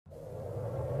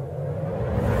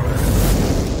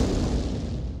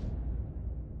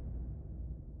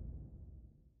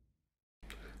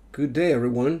Good day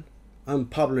everyone, I'm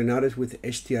Pablo Linares with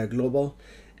HTI Global,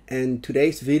 and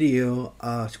today's video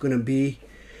is going to be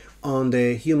on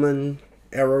the human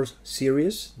errors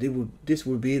series. This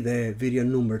will be the video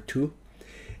number 2,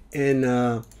 and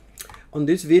on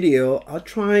this video I'll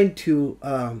try to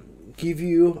give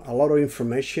you a lot of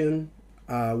information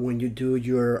when you do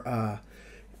your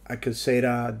I could say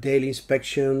daily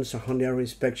inspections, 100-hour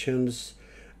inspections,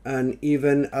 and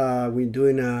even when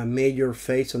doing a major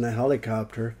phase on a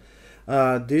helicopter.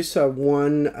 This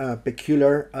one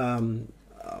peculiar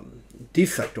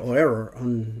defect or error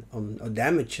on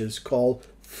damages called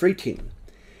fritting.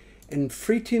 And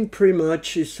fritting pretty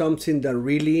much is something that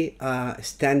really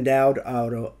stand out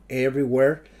of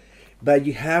everywhere, but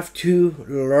you have to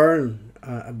learn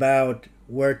about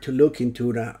where to look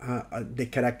into the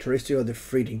characteristic of the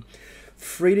fritting.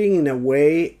 Fritting in a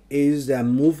way is the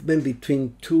movement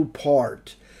between two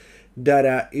parts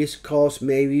that is caused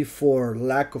maybe for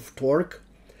lack of torque,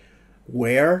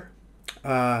 wear,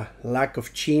 lack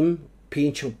of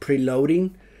pinch or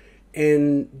preloading,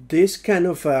 and this kind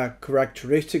of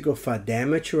characteristic of a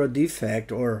damage or a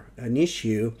defect or an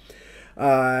issue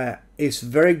is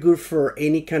very good for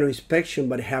any kind of inspection,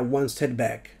 but have one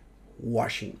setback: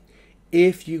 washing.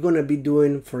 If you're going to be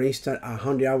doing, for instance, a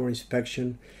 100-hour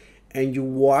inspection and you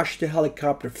wash the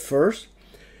helicopter first,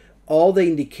 all the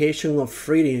indication of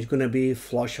fritting is going to be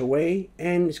flushed away,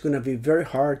 and it's going to be very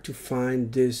hard to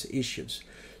find these issues.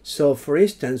 So for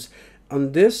instance,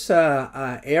 on this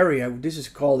area, this is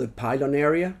called the pylon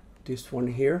area, this one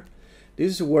here.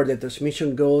 This is where the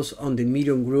transmission goes on the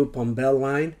medium group on bell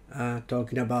line,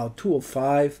 talking about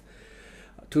 205,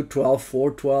 212,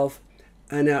 412.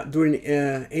 And during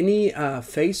any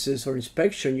phases or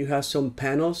inspection, you have some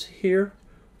panels here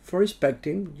for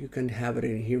inspecting. You can have it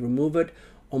in here, remove it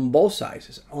on both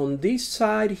sides. On this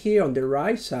side here, on the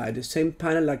right side, the same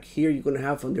panel like here you're going to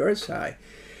have on the other side.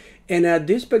 And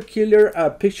this peculiar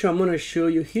picture I'm going to show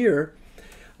you here,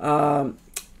 around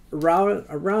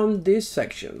this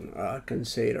section, I can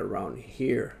say it around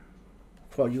here.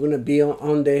 Well, you're going to be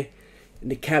on the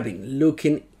cabin,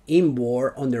 looking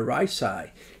inboard on the right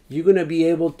side. You're going to be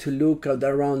able to look at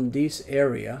around this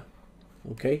area,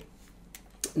 okay?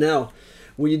 Now,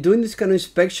 when you're doing this kind of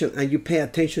inspection and you pay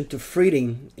attention to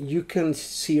fritting, you can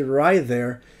see right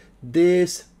there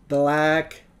this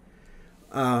black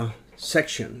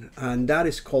section, and that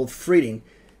is called fritting.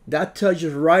 That tells you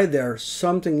right there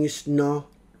something is not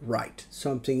right,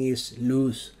 something is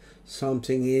loose,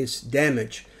 something is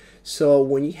damaged. So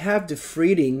when you have the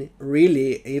fritting,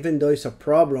 really, even though it's a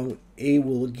problem, it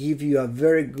will give you a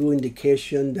very good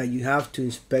indication that you have to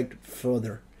inspect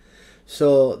further.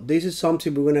 So this is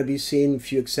something we're going to be seeing a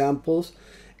few examples,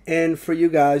 and for you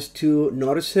guys to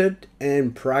notice it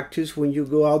and practice when you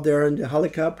go out there in the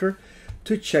helicopter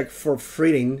to check for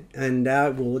fritting, and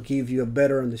that will give you a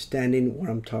better understanding what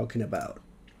I'm talking about.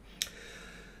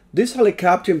 This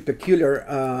helicopter in particular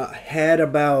had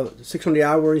about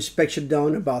 600-hour inspection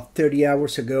done about 30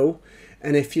 hours ago,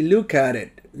 and if you look at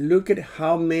it, look at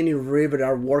how many rivets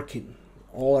are working.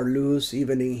 All are loose,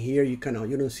 even in here. You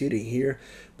don't see it in here,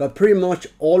 but pretty much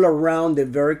all around the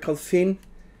vertical fin,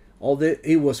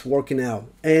 it was working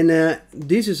out. And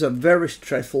this is a very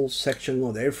stressful section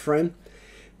of the airframe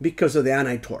because of the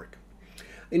anti-torque.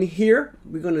 In here,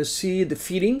 we're going to see the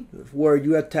fitting where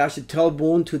you attach the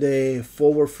tailbone to the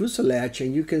forward fuselage,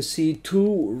 and you can see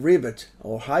two rivets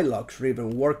or high-lux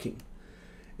ribbon working.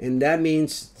 And that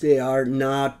means they are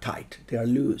not tight, they are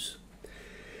loose.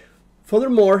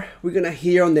 Furthermore, we're going to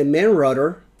hear on the main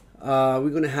rotor, we're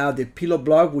going to have the pillow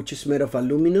block, which is made of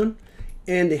aluminum,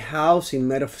 and the housing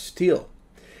made of steel.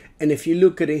 And if you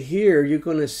look at it here, you're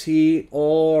going to see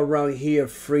all around here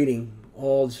fritting,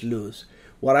 all is loose.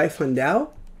 What I found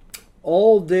out,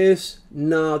 all this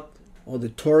nut or the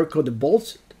torque of the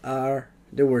bolts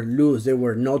they were loose, they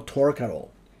were no torque at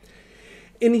all.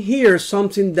 In here,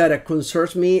 something that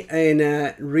concerns me,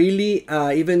 and really,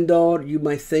 even though you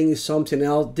might think it's something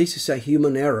else, this is a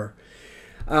human error.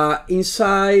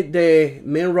 Inside the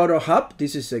main rotor hub,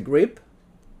 this is a grip,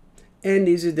 and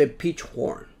this is the pitch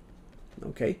horn.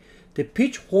 Okay, the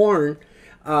pitch horn,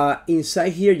 inside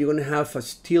here, you're going to have a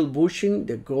steel bushing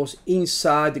that goes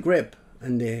inside the grip,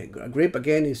 and the grip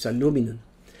again is aluminum.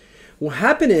 What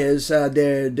happened is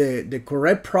the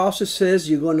correct process is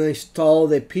you're going to install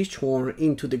the pitch horn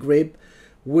into the grip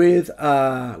with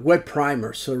wet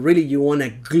primer. So really you want to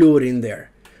glue it in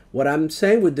there. What I'm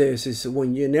saying with this is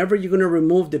whenever you're going to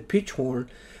remove the pitch horn,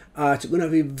 it's going to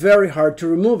be very hard to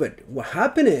remove it. What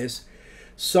happened is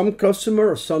some customer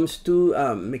or some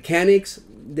mechanics,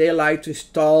 they like to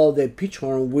install the pitch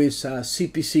horn with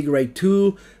CPC grade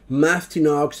 2,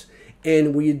 Maftinox,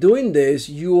 And when you're doing this,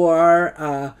 you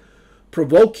are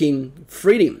provoking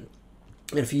freeding.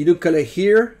 If you look at it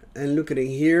here and look at it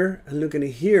here and look at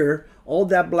it here, all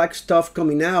that black stuff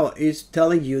coming out is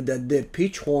telling you that the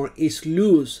pitch horn is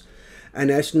loose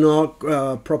and it's not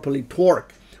properly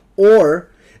torqued, or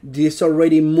this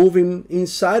already moving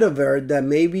inside of there, that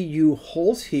maybe you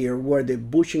holes here where the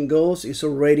bushing goes is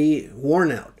already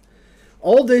worn out.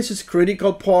 All this is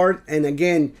critical part, and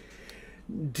again,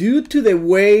 due to the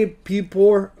way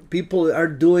people are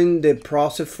doing the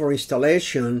process for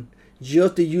installation,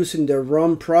 just using the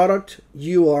wrong product,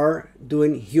 you are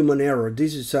doing human error.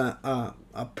 This is a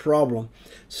problem.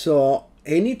 So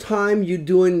anytime you're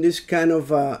doing this kind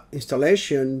of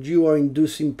installation, you are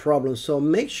inducing problems. So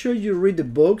make sure you read the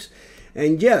books.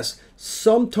 And yes,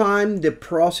 sometimes the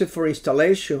process for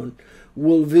installation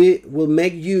will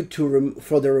make you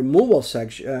for the removal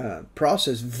section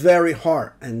process very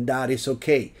hard, and that is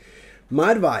okay.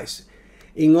 My advice,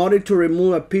 in order to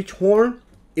remove a pitch horn,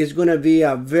 it's going to be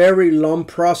a very long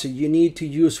process. You need to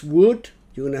use wood.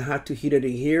 You're going to have to hit it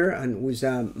in here and with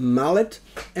a mallet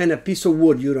and a piece of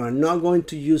wood. You are not going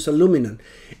to use aluminum,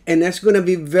 and that's going to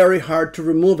be very hard to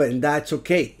remove it, and that's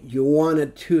okay. You want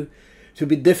it to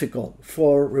be difficult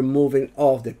for removing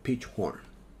of the pitch horn.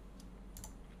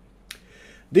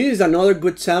 This is another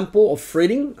good sample of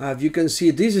freeding. If you can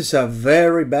see, this is a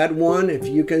very bad one. If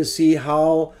you can see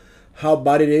how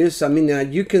bad it is, I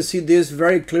mean, you can see this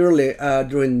very clearly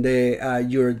during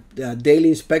your daily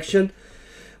inspection.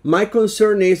 My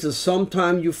concern is that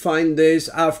sometimes you find this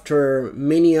after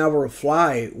many hours of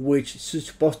fly, which is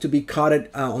supposed to be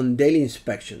caught on daily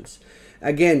inspections.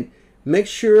 Again, make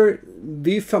sure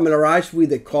be familiarized with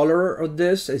the color of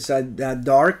this. It's a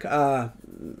dark.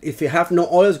 If you have no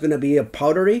oil, it's going to be a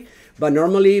powdery, but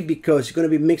normally, because you're going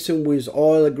to be mixing with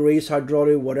oil, grease,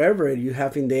 hydraulic, whatever you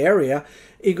have in the area,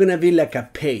 it's going to be like a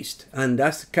paste, and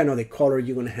that's kind of the color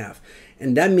you're going to have,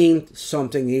 and that means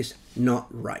something is not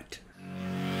right.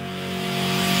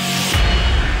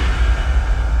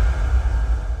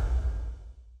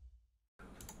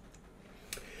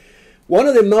 One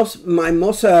of my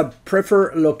most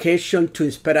preferred location to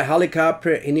inspect a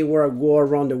helicopter anywhere I go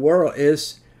around the world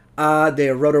is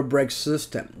the rotor brake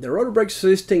system. The rotor brake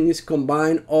system is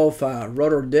combined of a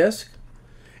rotor disc,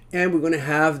 and we're going to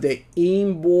have the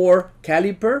inboard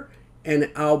caliper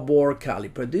and outboard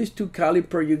caliper. These two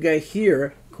calipers you get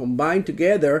here combined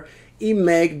together, it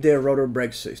makes the rotor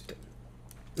brake system.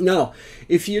 Now,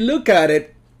 if you look at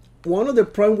it, one of the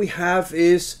problems we have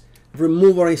is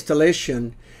removal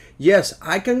installation. Yes,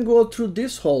 I can go through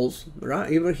these holes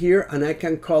right over here, and I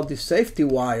can cut the safety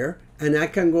wire, and I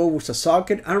can go with a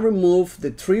socket and remove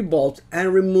the 3 bolts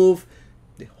and remove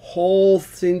the whole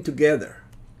thing together.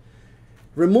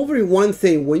 Removing one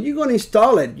thing, when you're going to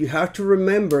install it, you have to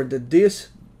remember that this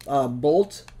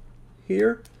bolt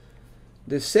here,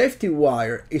 the safety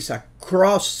wire is a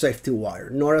cross safety wire,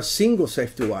 not a single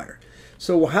safety wire.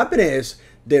 So what happens is,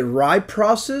 the right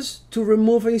process to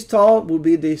remove and install will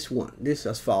be this one. This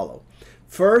as follows.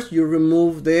 First, you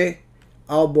remove the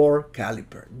outboard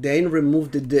caliper, then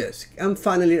remove the disc, and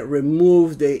finally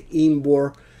remove the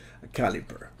inboard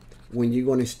caliper. When you're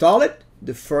going to install it,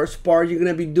 the first part you're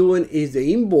going to be doing is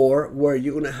the inboard, where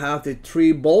you're going to have the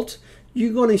 3 bolts.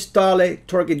 You're going to install it,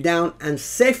 torque it down, and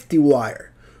safety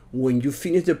wire. When you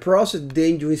finish the process,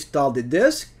 then you install the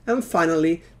disc, and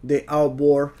finally the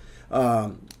outboard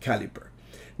caliper.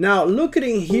 Now, looking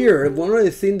in here, one of the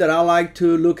things that I like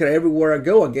to look at everywhere I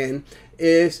go again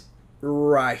is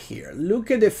right here.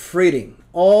 Look at the freeding.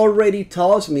 Already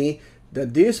tells me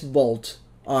that these bolts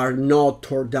are not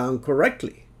torqued down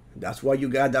correctly. That's why you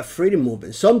got that freeding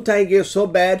movement. Sometimes it gets so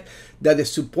bad that the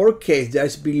support case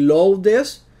that's below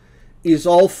this is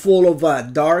all full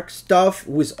of dark stuff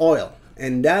with oil.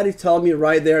 And that is telling me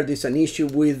right there there's an issue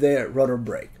with the rotor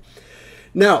brake.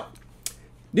 Now,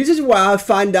 this is what I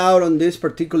find out on this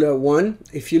particular one.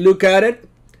 If you look at it,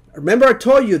 remember I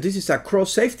told you this is a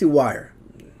cross safety wire.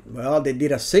 Well, they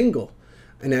did a single,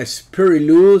 and it's pretty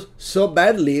loose so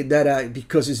badly that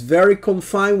because it's very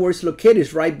confined where it's located,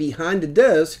 it's right behind the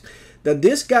disc, that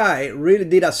this guy really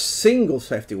did a single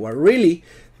safety wire. Really,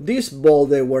 these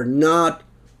bolts, they were not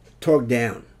torqued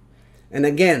down. And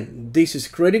again, this is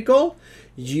critical.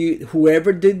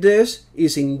 Whoever did this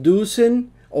is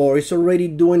inducing or is already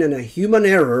doing a human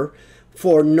error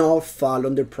for not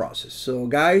following the process. So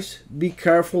guys, be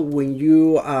careful when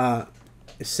you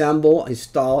install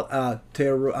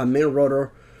a main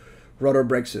rotor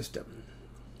brake system.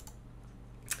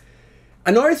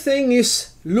 Another thing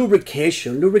is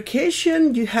lubrication.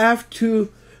 Lubrication, you have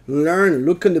to learn,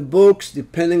 look in the books.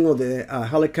 Depending on the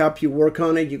helicopter you work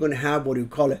on it, you're going to have what you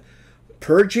call it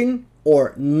purging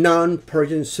or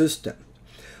non-purging system.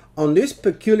 On this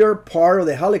peculiar part of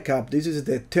the helicopter, this is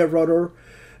the tail rotor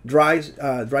dry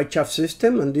shaft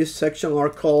system, and this section are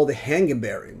called the hanging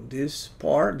bearing. This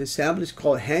part, the assembly is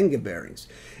called hanging bearings.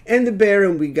 And the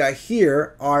bearing we got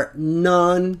here are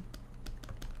non-purging.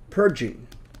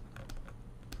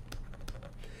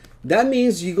 That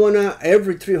means you're gonna,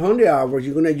 every 300 hours,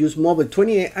 you're gonna use Mobil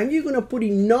 28, and you're gonna put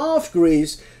enough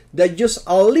grease that just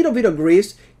a little bit of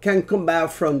grease can come back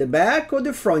from the back or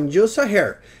the front, just a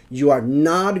hair. You are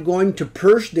not going to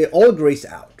purge the oil grease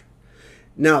out.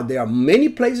 Now, there are many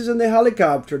places in the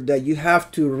helicopter that you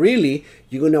have to really,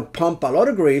 you're gonna pump a lot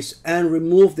of grease and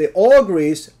remove the oil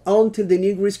grease until the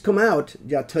new grease come out.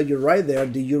 I tell you right there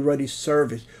that you already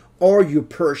service or you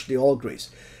purge the oil grease.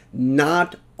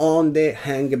 Not on the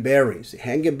hanging bearings. The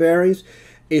hanging bearings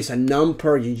is a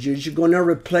non-purging. You're just gonna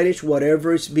replenish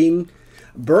whatever is being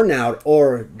burned out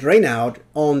or drained out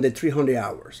on the 300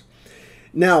 hours.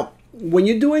 Now, when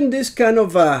you're doing this kind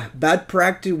of bad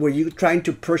practice where you're trying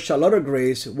to push a lot of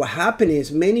grease, what happens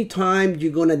is many times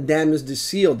you're gonna damage the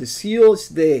seal. The seal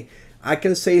is I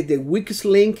can say the weakest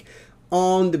link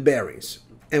on the bearings.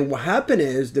 And what happens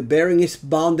is the bearing is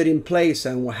bonded in place,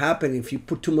 and what happens if you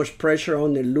put too much pressure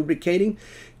on the lubricating,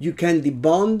 you can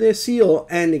debond the seal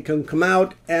and it can come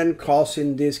out and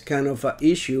causing this kind of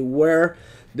issue where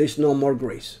there's no more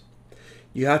grease.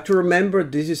 You have to remember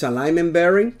this is alignment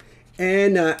bearing,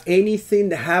 and anything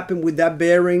that happened with that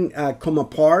bearing come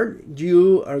apart,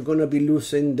 you are going to be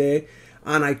losing the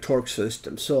anti-torque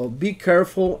system. So be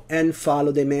careful and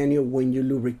follow the manual when you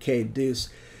lubricate these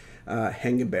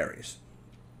hanging bearings.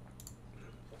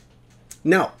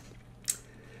 Now,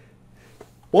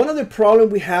 one of the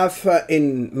problems we have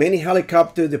in many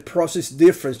helicopters, the process is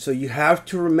different. So you have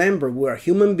to remember, we're a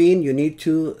human being. You need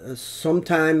to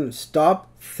sometimes stop,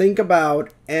 think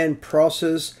about, and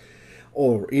process,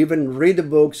 or even read the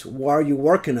books while you're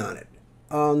working on it.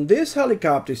 On this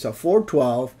helicopter, it's a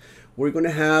 412. We're going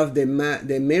to have the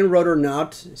main rotor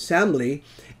nut assembly,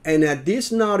 and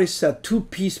this nut is a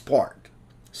two-piece part.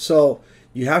 So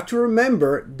you have to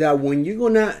remember that when you're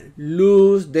going to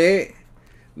lose the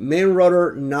main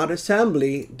rotor nut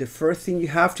assembly, the first thing you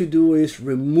have to do is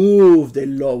remove the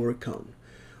lower cone.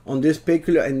 In this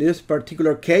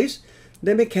particular case,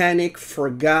 the mechanic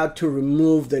forgot to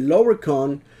remove the lower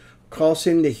cone,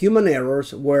 causing the human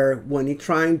errors where when he's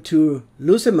trying to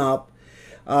loosen them up,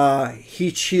 he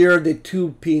sheared the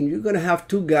two pin. You're gonna have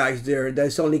two guys there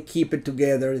that's only keep it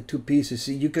together, the two pieces.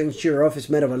 You can shear off, it's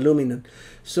made of aluminum.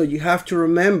 So you have to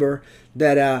remember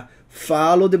that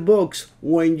follow the books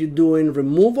when you're doing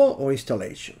removal or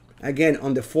installation. Again,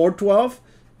 on the 412,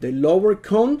 the lower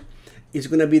cone is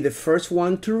gonna be the first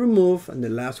one to remove and the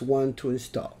last one to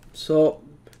install. So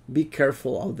be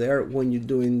careful out there when you're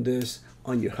doing this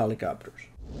on your helicopters.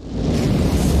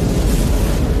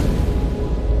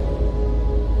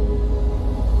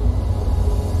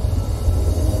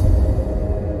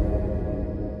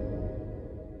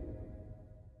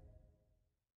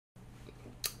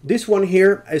 This one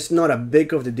here is not a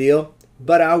big of the deal,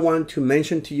 but I want to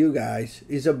mention to you guys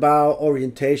is about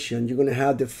orientation. You're going to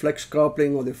have the flex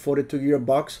coupling or the 42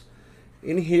 gearbox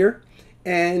in here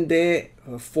and the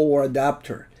forward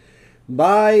adapter.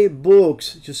 By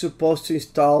books, you're supposed to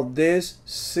install this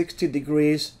 60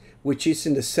 degrees, which is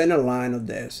in the center line of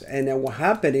this. And then what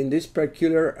happened in this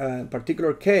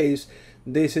particular case,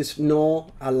 this is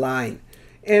no align.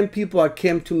 And people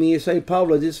came to me and say,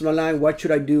 Pablo, this is no align, what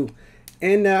should I do?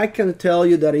 And I can tell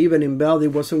you that even in Bell, there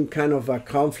was some kind of a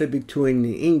conflict between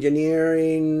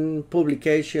engineering,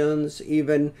 publications,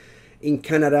 even in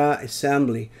Canada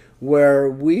assembly, where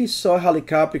we saw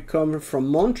helicopter coming from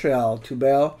Montreal to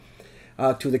Bell,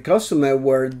 to the customer,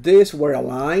 where these were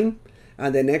aligned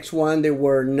and the next one they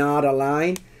were not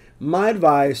aligned. My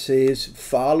advice is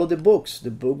follow the books. The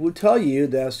book will tell you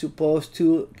they're supposed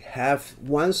to have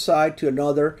one side to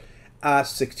another at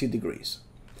 60 degrees.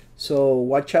 So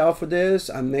watch out for this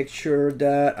and make sure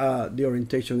that the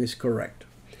orientation is correct.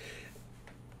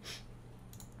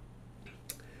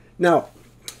 Now,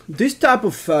 this type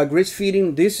of grease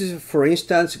feeding, this is, for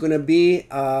instance, going to be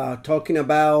talking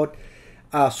about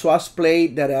a swash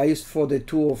plate that I used for the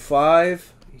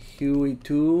 205 Huey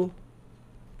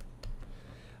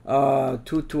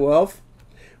 212,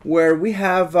 where we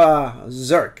have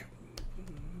Zerk.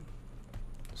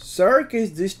 Zerk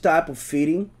is this type of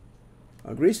feeding,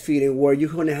 a grease feeding, where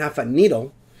you're going to have a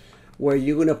needle where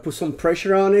you're going to put some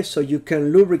pressure on it so you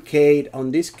can lubricate,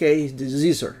 on this case, the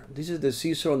scissor. This is the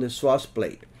scissor on the swash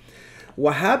plate.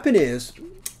 What happened is,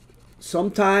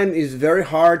 sometimes it's very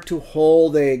hard to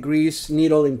hold the grease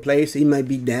needle in place. It might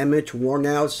be damaged, worn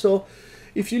out. So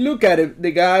if you look at it,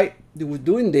 the guy was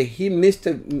doing this, he missed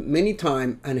it many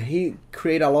times and he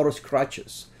created a lot of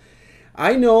scratches.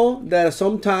 I know that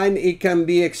sometimes it can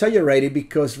be exaggerated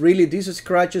because really these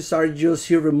scratches are just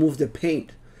he removed the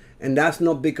paint, and that's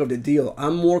not big of the deal.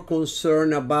 I'm more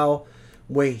concerned about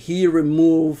when he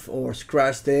removed or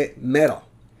scratched the metal.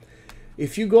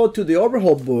 If you go to the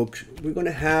overhaul book, we're going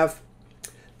to have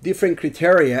different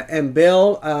criteria, and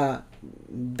Bell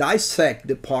dissect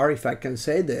the part, if I can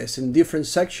say this, in different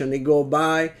sections. They go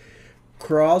by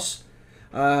cross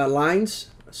lines,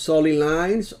 solid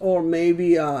lines, or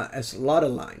maybe a lot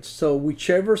of lines. So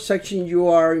whichever section you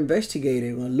are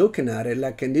investigating or looking at it,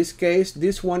 like in this case,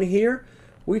 this one here,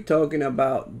 we're talking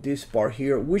about this part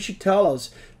here, which should tell us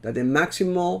that the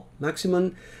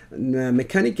maximum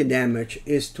mechanical damage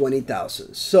is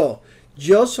 20,000. So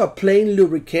just a plain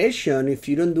lubrication, if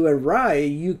you don't do it right,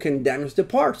 you can damage the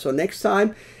part. So next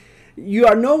time, you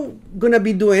are not gonna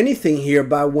be doing anything here,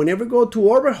 but whenever you go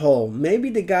to overhaul, maybe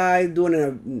the guy doing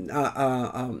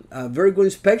a very good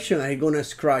inspection, and he's gonna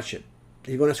scratch it.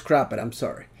 He's gonna scrap it, I'm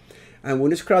sorry. And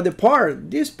when you scrap the part,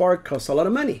 this part costs a lot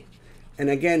of money. And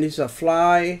again, it's a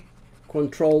fly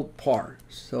control part.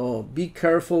 So be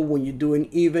careful when you're doing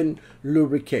even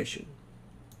lubrication.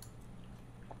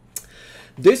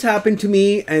 This happened to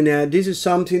me, and this is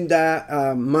something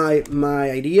that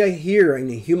my idea here in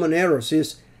human errors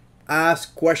is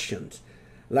ask questions.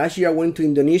 Last year I went to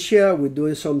Indonesia, we're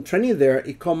doing some training there.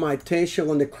 It caught my attention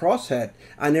on the crosshead.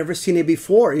 I never seen it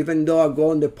before, even though I go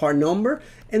on the part number,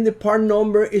 and the part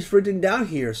number is written down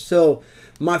here. So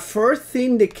my first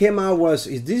thing that came out was,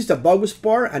 is this the bulbous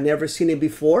part? I never seen it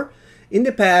before. In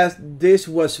the past, this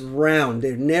was round.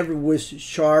 There never was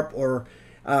sharp or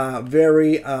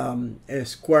very a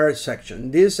square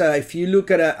section. This, if you look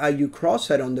at a U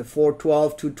crosshead on the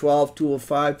 412, 212,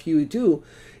 205, QE2,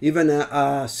 even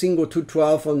a single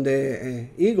 212 on the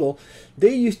Eagle,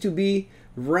 they used to be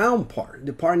round part.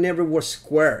 The part never was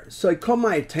square. So it caught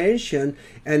my attention,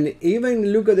 and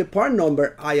even look at the part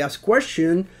number. I asked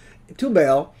question to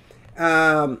Bell,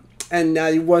 and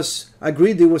it was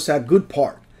agreed it was a good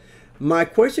part. My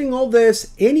question all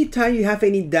this, anytime you have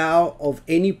any doubt of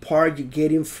any part you're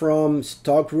getting from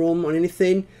stock room or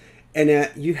anything, and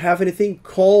you have anything,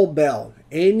 call Bell.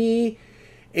 Any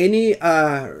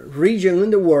region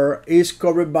in the world is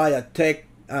covered by a tech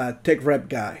rep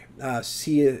guy. I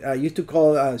used to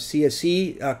call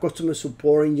CSE, Customer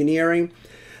Support Engineering.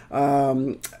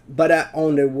 But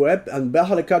on the web, on Bell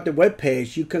Helicopter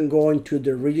webpage, you can go into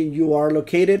the region you are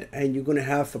located, and you're going to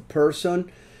have a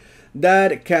person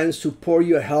that can support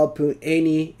you, help you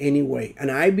any way. And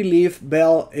I believe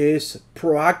Bell is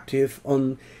proactive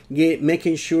on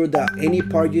making sure that any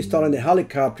part you install on the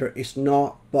helicopter is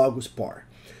not bogus part.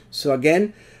 So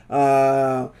again,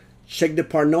 check the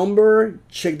part number,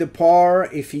 check the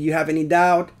part. If you have any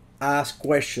doubt, ask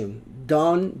question.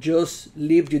 Don't just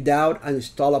leave your doubt and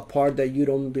install a part that you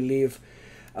don't believe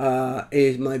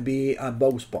it might be a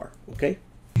bogus part. Okay.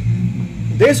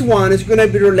 This one is going to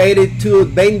be related to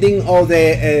bending of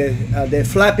the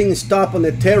flapping stop on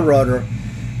the tail rotor,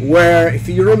 where if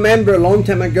you remember a long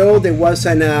time ago, there was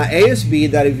an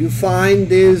ASB that if you find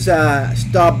this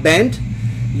stop bent,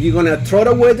 you're going to throw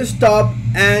away the stop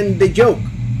and the yoke.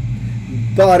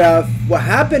 But what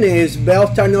happened is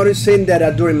Bell started noticing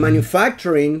that during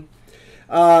manufacturing,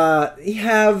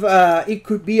 it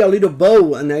could be a little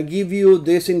bow, and I give you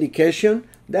this indication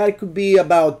that it could be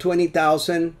about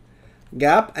 20,000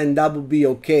 gap, and that would be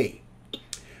okay.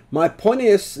 My point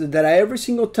is that every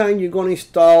single time you're going to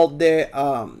install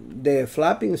the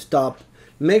flapping stop,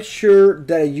 make sure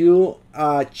that you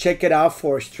check it out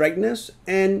for straightness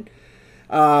and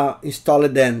install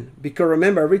it then. Because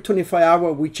remember, every 25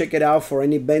 hours we check it out for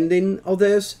any bending of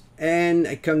this, and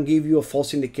it can give you a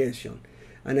false indication.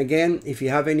 And again, if you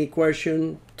have any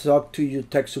question, talk to your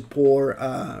tech support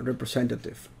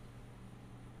representative.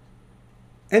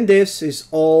 And this is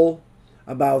all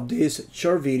about this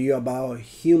short video about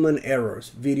human errors,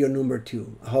 video number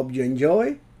 2. I hope you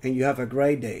enjoy and you have a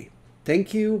great day.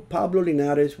 Thank you, Pablo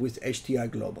Linares with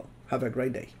HTI Global. Have a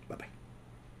great day. Bye-bye.